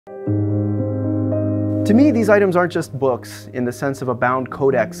To me, these items aren't just books in the sense of a bound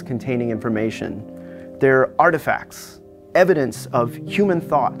codex containing information. They're artifacts, evidence of human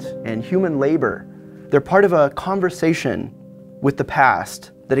thought and human labor. They're part of a conversation with the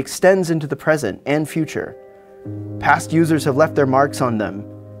past that extends into the present and future. Past users have left their marks on them,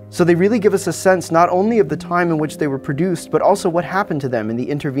 so they really give us a sense not only of the time in which they were produced, but also what happened to them in the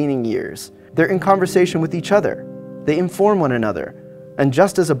intervening years. They're in conversation with each other. They inform one another. And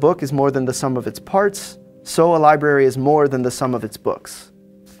just as a book is more than the sum of its parts, so a library is more than the sum of its books.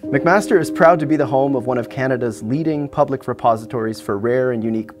 McMaster is proud to be the home of one of Canada's leading public repositories for rare and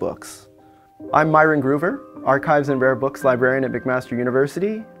unique books. I'm Myron Groover, Archives and Rare Books Librarian at McMaster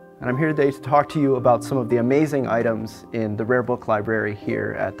University, and I'm here today to talk to you about some of the amazing items in the Rare Book Library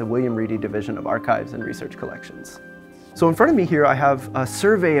here at the William Reedy Division of Archives and Research Collections. So in front of me here I have a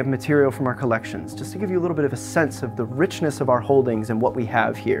survey of material from our collections, just to give you a little bit of a sense of the richness of our holdings and what we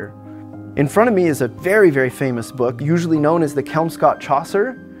have here. In front of me is a very, very famous book, usually known as the Kelmscott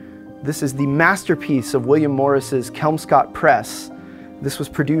Chaucer. This is the masterpiece of William Morris's Kelmscott Press. This was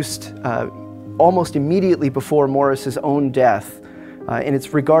produced almost immediately before Morris's own death, and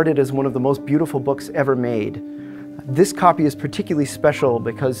it's regarded as one of the most beautiful books ever made. This copy is particularly special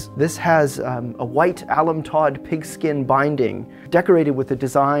because this has a white alum-tawed pigskin binding decorated with a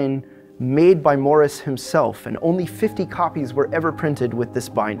design made by Morris himself, and only 50 copies were ever printed with this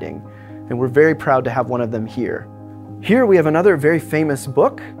binding, and we're very proud to have one of them here. Here we have another very famous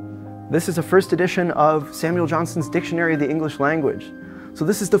book. This is a first edition of Samuel Johnson's Dictionary of the English Language. So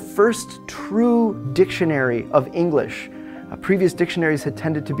this is the first true dictionary of English. Previous dictionaries had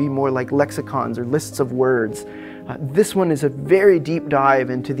tended to be more like lexicons or lists of words. This one is a very deep dive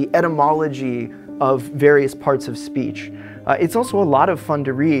into the etymology of various parts of speech. It's also a lot of fun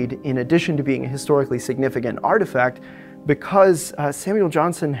to read, in addition to being a historically significant artifact, because Samuel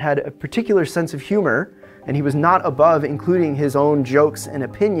Johnson had a particular sense of humor, and he was not above including his own jokes and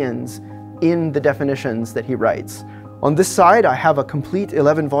opinions in the definitions that he writes. On this side, I have a complete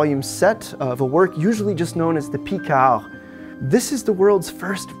 11-volume set of a work usually just known as the Picard. This is the world's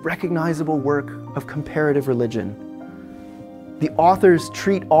first recognizable work of comparative religion. The authors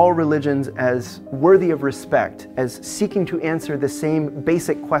treat all religions as worthy of respect, as seeking to answer the same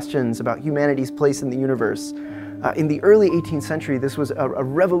basic questions about humanity's place in the universe. In the early 18th century, this was a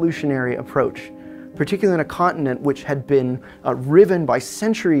revolutionary approach, particularly in a continent which had been riven by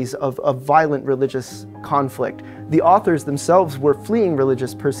centuries of violent religious conflict. The authors themselves were fleeing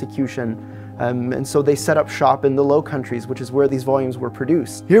religious persecution, and so they set up shop in the Low Countries, which is where these volumes were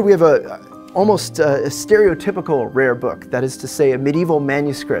produced. Here we have almost a stereotypical rare book, that is to say a medieval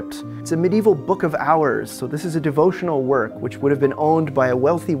manuscript. It's a medieval book of hours, so this is a devotional work which would have been owned by a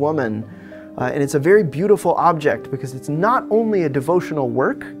wealthy woman, and it's a very beautiful object because it's not only a devotional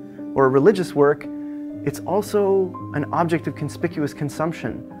work or a religious work, it's also an object of conspicuous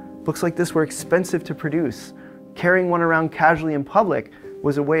consumption. Books like this were expensive to produce. Carrying one around casually in public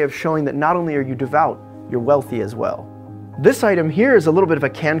was a way of showing that not only are you devout, you're wealthy as well. This item here is a little bit of a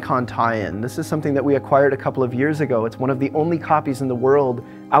CanCon tie-in. This is something that we acquired a couple of years ago. It's one of the only copies in the world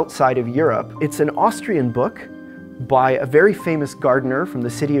outside of Europe. It's an Austrian book by a very famous gardener from the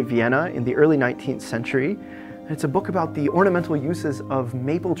city of Vienna in the early 19th century. And it's a book about the ornamental uses of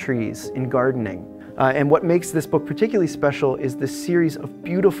maple trees in gardening. And what makes this book particularly special is this series of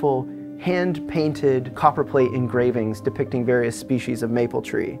beautiful hand-painted copperplate engravings depicting various species of maple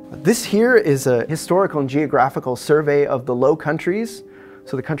tree. This here is a historical and geographical survey of the Low Countries,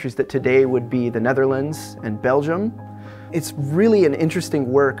 so the countries that today would be the Netherlands and Belgium. It's really an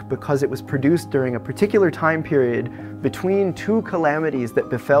interesting work because it was produced during a particular time period between two calamities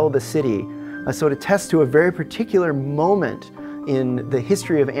that befell the city, so it attests to a very particular moment in the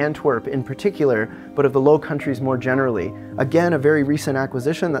history of Antwerp in particular, but of the Low Countries more generally. Again, a very recent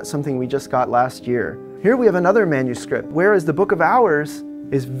acquisition. That's something we just got last year. Here we have another manuscript. Whereas the Book of Hours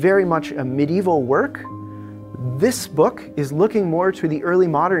is very much a medieval work, this book is looking more to the early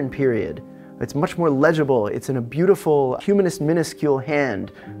modern period. It's much more legible. It's in a beautiful humanist minuscule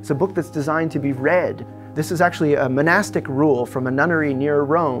hand. It's a book that's designed to be read. This is actually a monastic rule from a nunnery near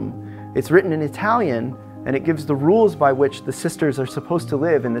Rome. It's written in Italian, and it gives the rules by which the sisters are supposed to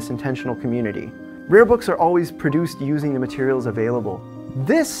live in this intentional community. Rare books are always produced using the materials available.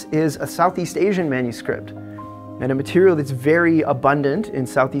 This is a Southeast Asian manuscript, and a material that's very abundant in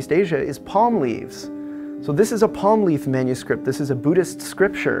Southeast Asia is palm leaves. So this is a palm leaf manuscript. This is a Buddhist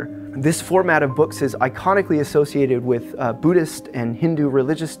scripture. This format of books is iconically associated with Buddhist and Hindu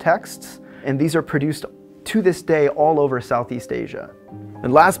religious texts, and these are produced to this day all over Southeast Asia.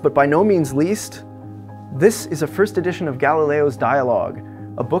 And last but by no means least, this is a first edition of Galileo's Dialogue,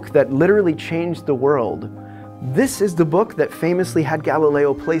 a book that literally changed the world. This is the book that famously had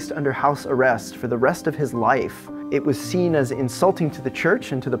Galileo placed under house arrest for the rest of his life. It was seen as insulting to the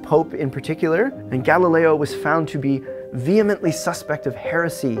church and to the Pope in particular, and Galileo was found to be vehemently suspect of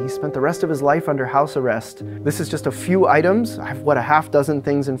heresy. He spent the rest of his life under house arrest. This is just a few items. I have, a half dozen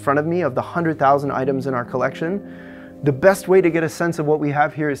things in front of me of the 100,000 items in our collection. The best way to get a sense of what we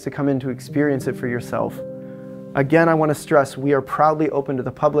have here is to come in to experience it for yourself. Again, I want to stress, we are proudly open to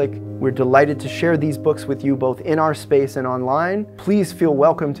the public. We're delighted to share these books with you both in our space and online. Please feel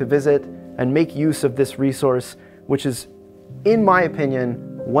welcome to visit and make use of this resource, which is, in my opinion,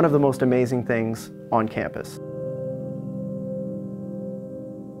 one of the most amazing things on campus.